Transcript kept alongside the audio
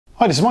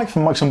Hi, this is Mike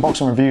from Mike's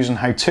Unboxing Reviews and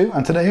How To,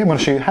 and today I'm going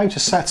to show you how to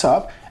set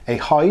up a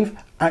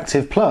Hive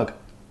Active Plug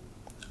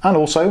and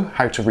also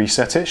how to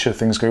reset it should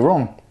things go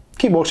wrong.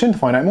 Keep watching to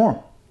find out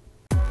more.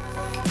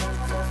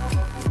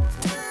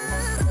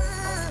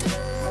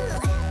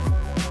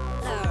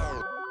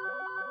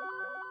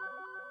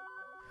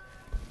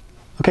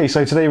 Okay,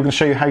 so today we're going to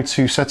show you how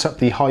to set up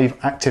the Hive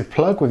Active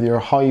Plug with your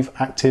Hive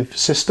Active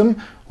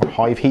system or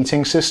Hive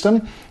heating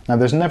system. Now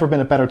there's never been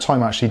a better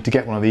time actually to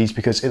get one of these,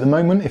 because at the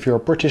moment if you're a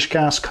British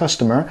Gas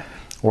customer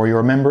or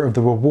you're a member of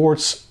the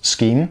rewards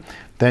scheme,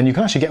 then you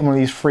can actually get one of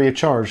these free of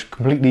charge,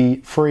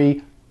 completely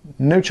free,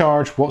 no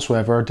charge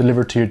whatsoever,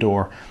 delivered to your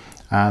door.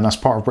 And that's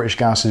part of British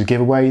Gas's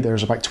giveaway.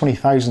 There's about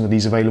 20,000 of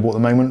these available at the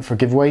moment for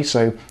giveaway.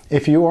 So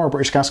if you are a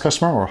British Gas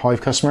customer or a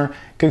Hive customer,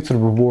 go to the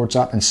rewards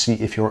app and see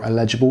if you're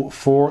eligible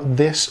for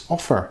this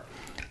offer.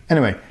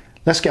 Anyway,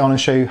 let's get on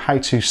and show you how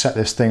to set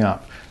this thing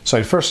up. So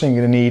the first thing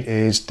you're going to need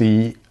is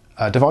the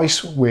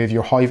device with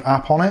your Hive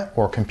app on it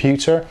or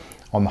computer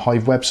on the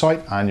Hive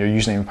website and your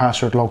username and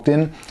password logged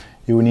in.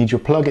 You will need your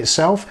plug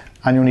itself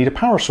and you'll need a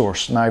power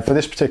source. Now for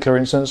this particular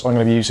instance, I'm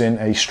going to be using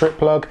a strip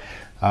plug.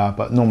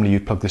 But normally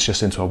you'd plug this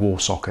just into a wall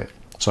socket.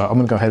 So I'm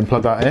going to go ahead and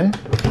plug that in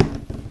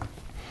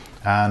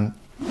and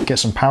get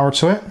some power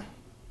to it.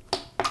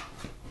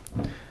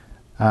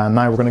 And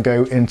now we're going to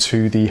go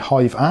into the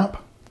Hive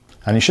app,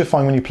 and you should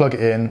find when you plug it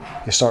in,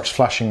 it starts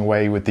flashing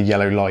away with the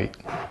yellow light.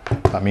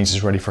 That means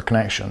it's ready for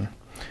connection.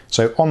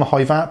 So on the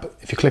Hive app,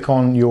 if you click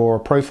on your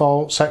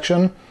profile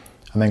section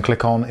and then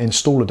click on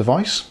install a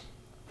device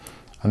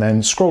and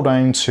then scroll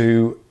down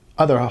to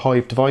other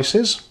Hive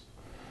devices,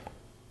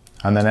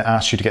 and then it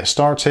asks you to get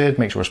started,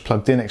 make sure it's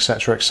plugged in,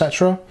 etc,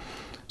 etc.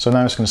 So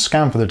now it's going to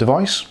scan for the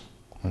device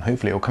and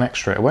hopefully it'll connect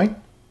straight away.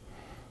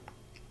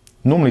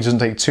 Normally it doesn't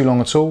take too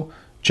long at all.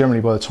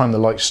 Generally by the time the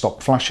lights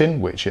stop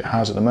flashing, which it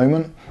has at the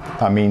moment,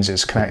 that means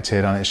it's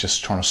connected and it's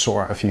just trying to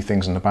sort out a few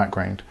things in the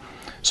background.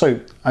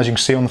 So as you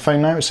can see on the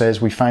phone now, it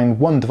says we found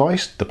one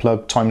device, the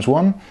plug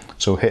 ×1,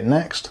 so we'll hit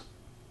next.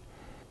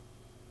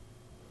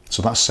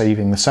 So that's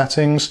saving the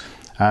settings,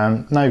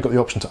 and now you've got the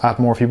option to add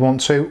more if you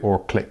want to,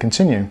 or click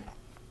continue.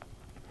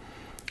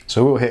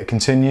 So we'll hit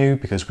continue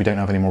because we don't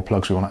have any more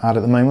plugs we want to add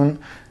at the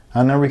moment.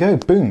 And there we go,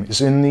 boom, it's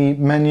in the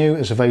menu,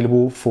 it's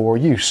available for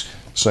use.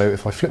 So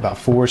if I flip that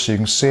forward so you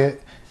can see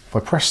it, if I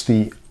press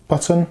the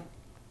button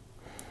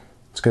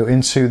to go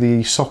into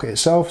the socket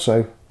itself,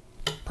 so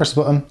press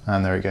the button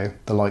and there you go,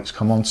 the lights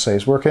come on to say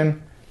it's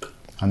working.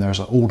 And there's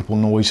an audible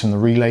noise in the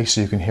relay so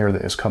you can hear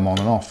that it's come on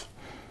and off.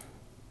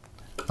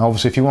 Now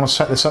obviously if you want to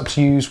set this up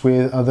to use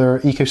with other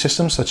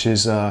ecosystems such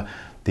as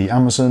the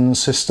Amazon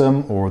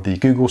system or the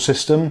Google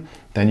system,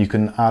 then you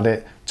can add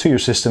it to your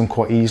system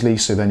quite easily,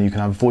 so then you can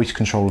have voice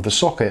control of the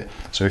socket.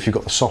 So if you've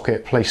got the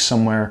socket placed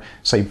somewhere,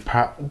 say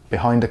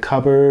behind a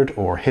cupboard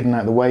or hidden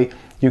out of the way,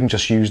 you can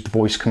just use the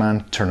voice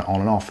command, turn it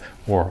on and off,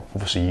 or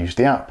obviously use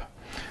the app.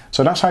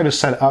 So that's how to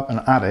set it up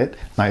and add it.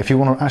 Now if you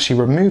want to actually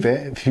remove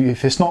it,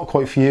 if it's not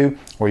quite for you,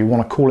 or you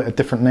want to call it a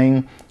different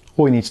name,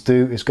 all you need to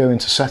do is go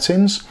into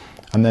settings,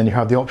 and then you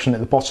have the option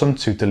at the bottom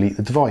to delete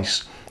the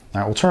device.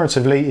 Now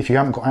alternatively, if you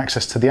haven't got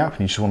access to the app and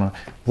you just want to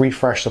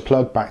refresh the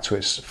plug back to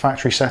its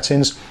factory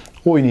settings,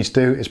 all you need to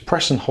do is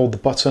press and hold the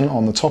button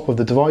on the top of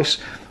the device,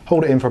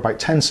 hold it in for about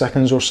 10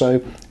 seconds or so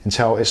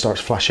until it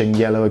starts flashing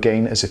yellow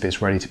again as if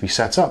it's ready to be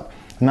set up.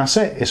 And that's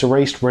it, it's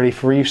erased, ready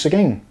for use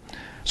again.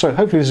 So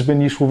hopefully this has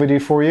been a useful video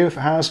for you. If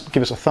it has,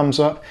 give us a thumbs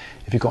up.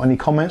 If you've got any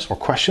comments or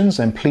questions,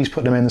 then please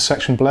put them in the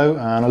section below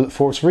and I look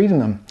forward to reading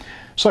them.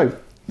 So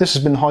this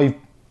has been the Hive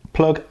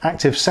Plug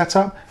Active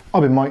Setup.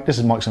 I've been Mike, this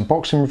is Mike's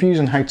Unboxing Reviews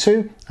and How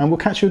To, and we'll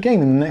catch you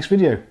again in the next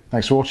video.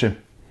 Thanks for watching.